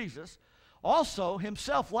speaking of Jesus, also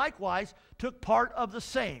himself likewise took part of the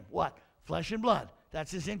same. What? Flesh and blood.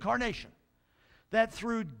 That's his incarnation. That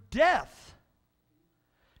through death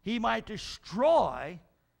he might destroy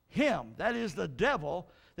him, that is the devil,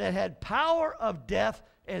 that had power of death,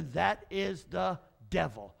 and that is the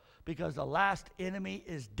devil. Because the last enemy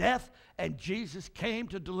is death, and Jesus came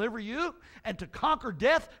to deliver you and to conquer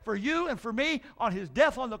death for you and for me on his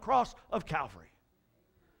death on the cross of Calvary.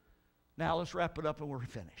 Now let's wrap it up and we're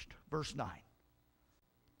finished. Verse 9.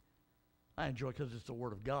 I enjoy it because it's the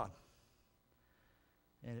Word of God.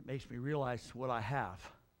 And it makes me realize what I have.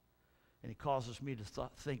 And it causes me to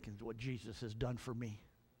think of what Jesus has done for me.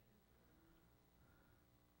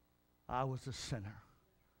 I was a sinner,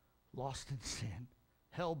 lost in sin,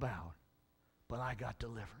 hell-bound, but I got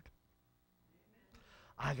delivered.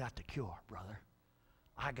 I got the cure, brother.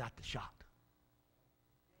 I got the shot.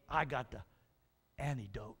 I got the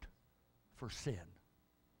antidote for sin.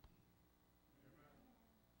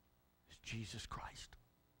 It's Jesus Christ.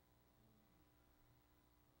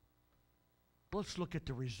 Let's look at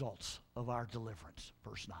the results of our deliverance,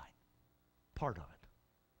 verse 9. Part of it.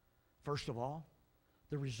 First of all,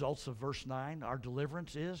 the results of verse 9, our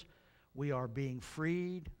deliverance is we are being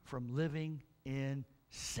freed from living in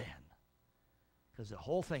sin. Because the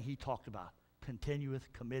whole thing he talked about, continueth,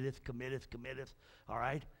 committeth, all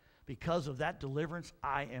right? Because of that deliverance,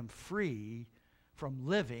 I am free from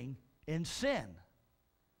living in sin.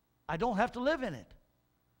 I don't have to live in it.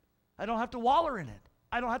 I don't have to waller in it.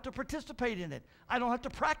 I don't have to participate in it. I don't have to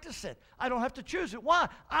practice it. I don't have to choose it. Why?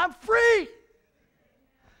 I'm free.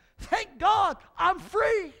 Thank God, I'm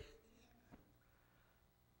free.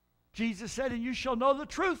 Jesus said, and you shall know the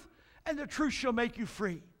truth, and the truth shall make you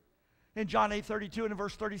free. In John 8:32 and in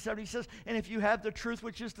verse 37, he says, and if you have the truth,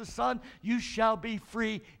 which is the Son, you shall be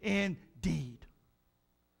free indeed.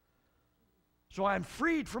 So I'm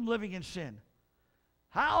freed from living in sin.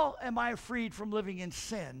 How am I freed from living in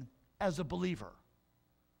sin as a believer?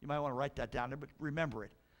 You might want to write that down there, but remember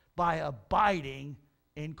it. By abiding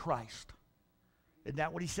in Christ. Isn't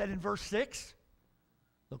that what he said in verse 6?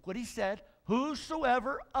 Look what he said.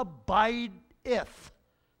 Whosoever abideth.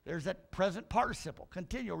 There's that present participle.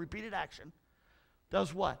 Continual, repeated action.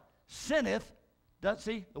 Does what? Sinneth. Does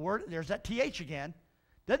see the word? There's that th again.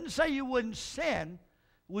 Doesn't say you wouldn't sin.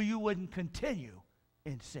 Well, you wouldn't continue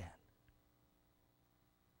in sin.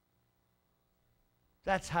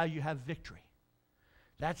 That's how you have victory.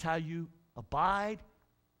 That's how you abide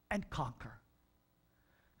and conquer.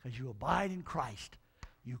 Because you abide in Christ,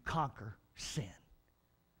 you conquer sin.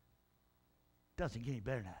 Doesn't get any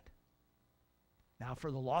better than that. Now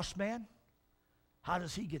for the lost man, how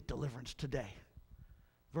does he get deliverance today?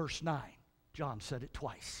 Verse 9, John said it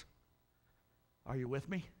twice. Are you with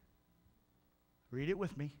me? Read it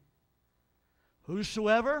with me.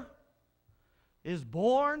 Whosoever is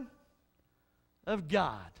born of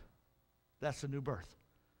God, that's the new birth,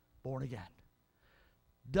 born again,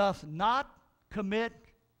 doth not commit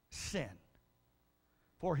sin,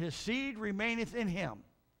 for his seed remaineth in him,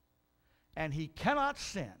 and he cannot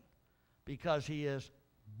sin because he is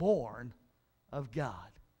born of God.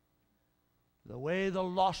 The way the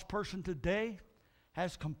lost person today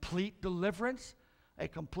has complete deliverance, a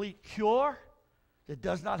complete cure, that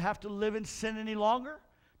does not have to live in sin any longer,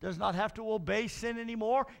 does not have to obey sin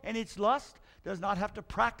anymore and its lust, does not have to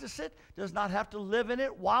practice it, does not have to live in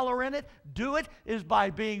it, wallow in it, do it, is by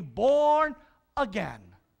being born again.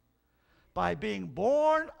 By being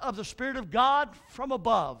born of the Spirit of God from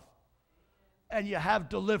above. And you have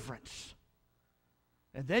deliverance.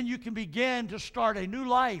 And then you can begin to start a new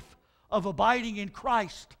life of abiding in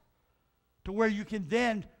Christ, to where you can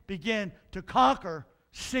then begin to conquer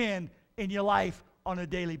sin in your life on a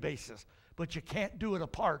daily basis. But you can't do it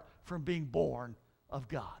apart from being born of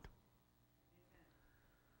God.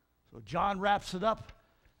 So John wraps it up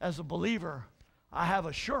as a believer. I have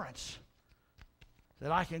assurance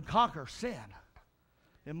that I can conquer sin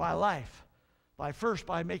in my life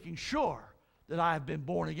by making sure that I have been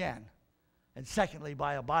born again, and secondly,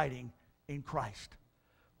 by abiding in Christ.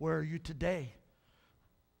 Where are you today?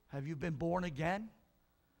 Have you been born again?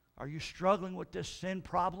 Are you struggling with this sin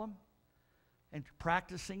problem and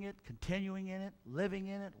practicing it, continuing in it, living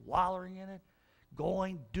in it, wallowing in it,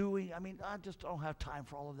 going, doing? I just don't have time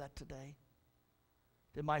for all of that today.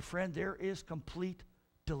 Then, my friend, there is complete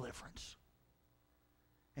deliverance.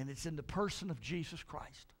 And it's in the person of Jesus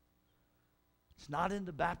Christ. It's not in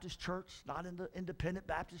the Baptist church. It's not in the independent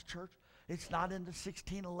Baptist church. It's not in the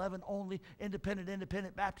 1611 only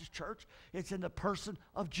independent Baptist church. It's in the person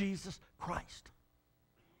of Jesus Christ.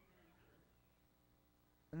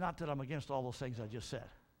 Not that I'm against all those things I just said.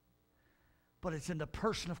 But it's in the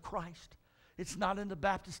person of Christ. It's not in the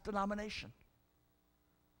Baptist denomination.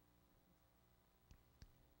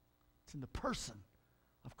 It's in the person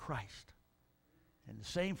of Christ. And the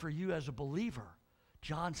same for you as a believer.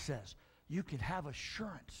 John says, you can have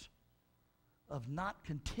assurance of not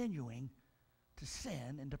continuing to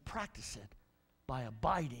sin and to practice it by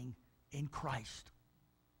abiding in Christ.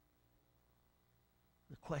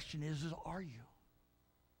 The question is are you?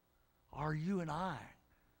 Are you and I?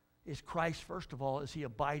 Is Christ, first of all, is he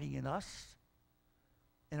abiding in us?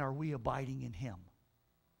 And are we abiding in him?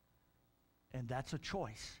 And that's a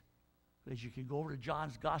choice. Because you can go over to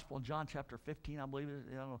John's Gospel in John chapter 15, I believe,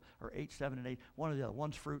 or 8, 7, and 8. One or the other.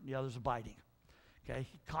 One's fruit and the other's abiding. Okay?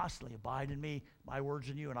 Constantly abide in me, my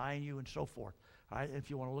words in you, and I in you, and so forth. All right?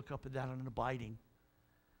 If you want to look up at that on an abiding.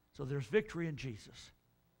 So there's victory in Jesus.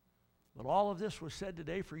 But all of this was said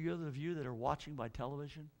today for you, of you that are watching by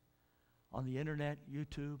television, on the internet,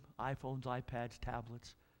 YouTube, iPhones, iPads,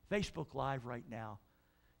 tablets, Facebook Live right now,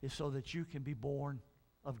 is so that you can be born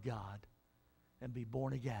of God and be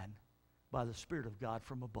born again by the Spirit of God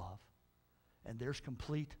from above. And there's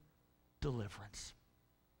complete deliverance.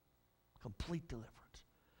 Complete deliverance.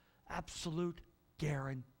 Absolute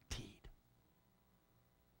guaranteed.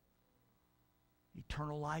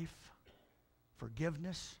 Eternal life,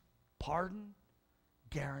 forgiveness, pardon,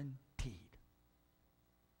 guaranteed.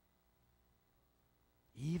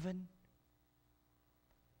 Even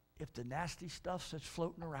if the nasty stuff that's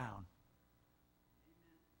floating around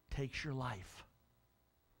takes your life,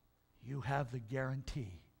 you have the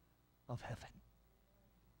guarantee of heaven.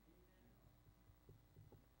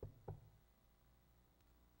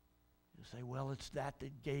 You say, well, it's that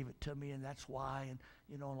gave it to me, and that's why, and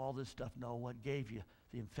and all this stuff. No, what gave you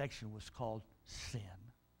the infection was called sin.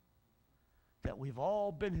 That we've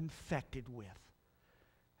all been infected with.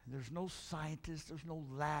 And there's no scientist, there's no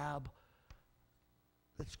lab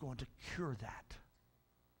that's going to cure that.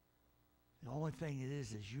 The only thing it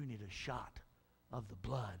is you need a shot of the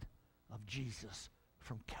blood of Jesus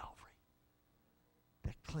from Calvary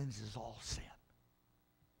that cleanses all sin.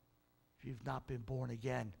 If you've not been born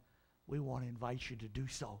again, we want to invite you to do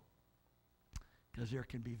so, because there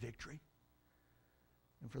can be victory.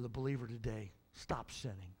 And for the believer today, stop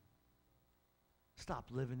sinning. Stop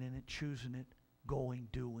living in it, choosing it, going,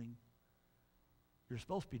 doing. You're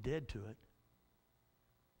supposed to be dead to it.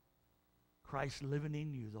 Christ living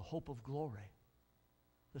in you, the hope of glory.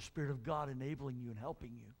 The Spirit of God enabling you and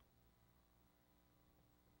helping you.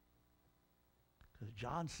 Because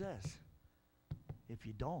John says, if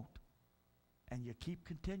you don't, and you keep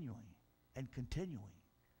continuing and continuing,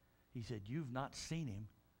 he said, you've not seen him,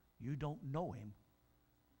 you don't know him,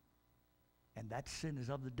 and that sin is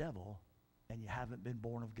of the devil, and you haven't been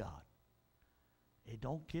born of God. It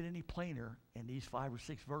don't get any plainer in these 5 or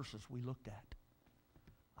 6 verses we looked at.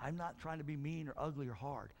 I'm not trying to be mean or ugly or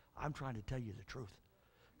hard. I'm trying to tell you the truth,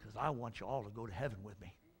 because I want you all to go to heaven with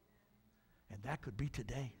me. And that could be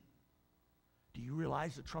today. Do you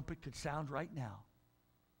realize the trumpet could sound right now?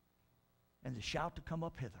 And the shout to come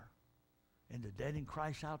up hither. And the dead in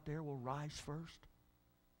Christ out there will rise first.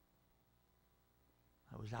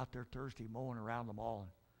 I was out there Thursday mowing around the mall,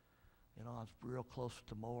 and I was real close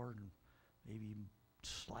to the mower, and maybe even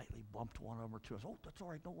slightly bumped one of them or two. I said, oh, that's all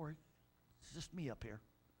right, don't worry. It's just me up here.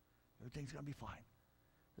 Everything's going to be fine.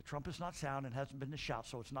 The trumpet's not sounding, it hasn't been the shout,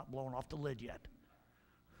 so it's not blowing off the lid yet.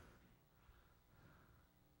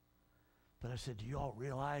 But I said, do you all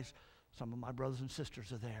realize some of my brothers and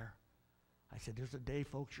sisters are there? I said, there's a day,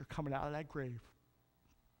 folks, you're coming out of that grave.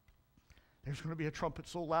 There's going to be a trumpet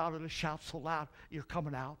so loud and a shout so loud, you're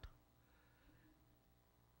coming out.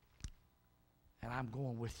 And I'm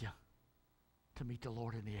going with you to meet the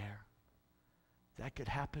Lord in the air. That could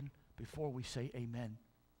happen before we say amen.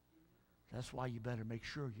 That's why you better make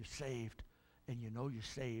sure you're saved, and you know you're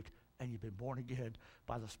saved, and you've been born again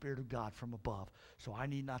by the Spirit of God from above. So I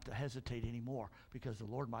need not to hesitate anymore, because the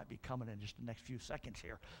Lord might be coming in just the next few seconds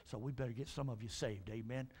here. So we better get some of you saved,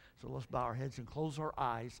 amen? So let's bow our heads and close our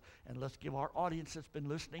eyes, and let's give our audience that's been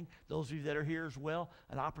listening, those of you that are here as well,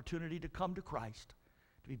 an opportunity to come to Christ,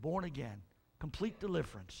 to be born again, complete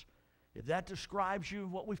deliverance. If that describes you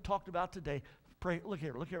and what we've talked about today, pray. Look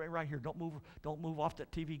here right here. Don't move off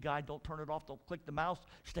that TV guide. Don't turn it off. Don't click the mouse.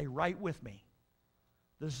 Stay right with me.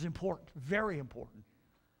 This is important, very important.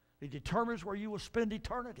 It determines where you will spend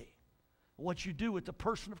eternity. what you do with the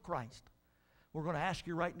person of Christ. We're going to ask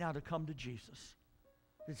you right now to come to Jesus.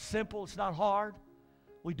 It's simple. It's not hard.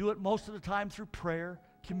 We do it most of the time through prayer,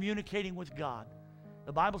 communicating with God.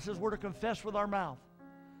 The Bible says we're to confess with our mouth.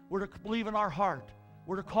 We're to believe in our heart.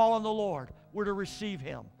 We're to call on the Lord. We're to receive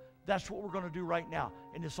Him. That's what we're going to do right now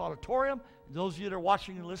in this auditorium. And those of you that are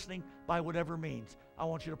watching and listening by whatever means, I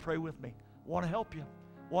want you to pray with me. I want to help you.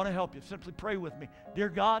 I want to help you. Simply pray with me. Dear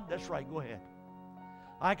God, that's right. Go ahead.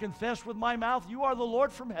 I confess with my mouth, you are the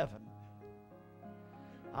Lord from heaven.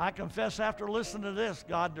 I confess after listening to this,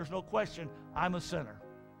 God, there's no question, I'm a sinner.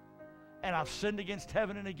 And I've sinned against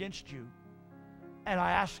heaven and against you. And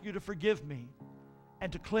I ask you to forgive me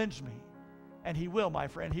and to cleanse me. And He will, my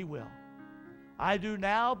friend, He will. I do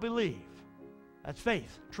now believe, that's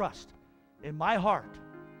faith, trust, in my heart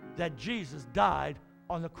that Jesus died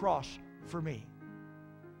on the cross for me.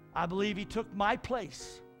 I believe He took my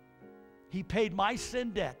place. He paid my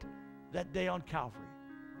sin debt that day on Calvary.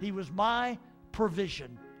 He was my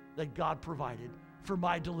provision that God provided for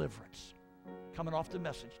my deliverance. Coming off the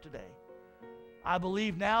message today. I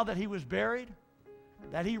believe now that He was buried,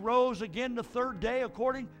 that He rose again the third day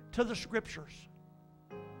according to the Scriptures.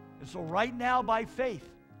 And so right now, by faith,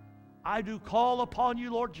 I do call upon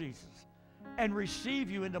you, Lord Jesus, and receive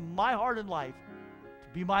you into my heart and life to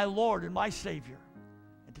be my Lord and my Savior,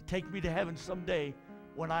 and to take me to heaven someday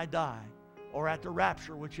when I die, or at the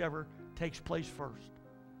rapture, whichever takes place first.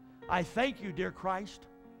 I thank you, dear Christ,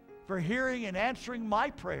 for hearing and answering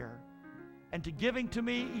my prayer, and to giving to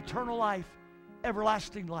me eternal life,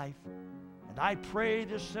 everlasting life. And I pray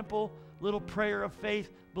this simple little prayer of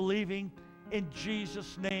faith, believing in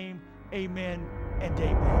Jesus' name, amen and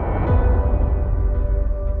amen.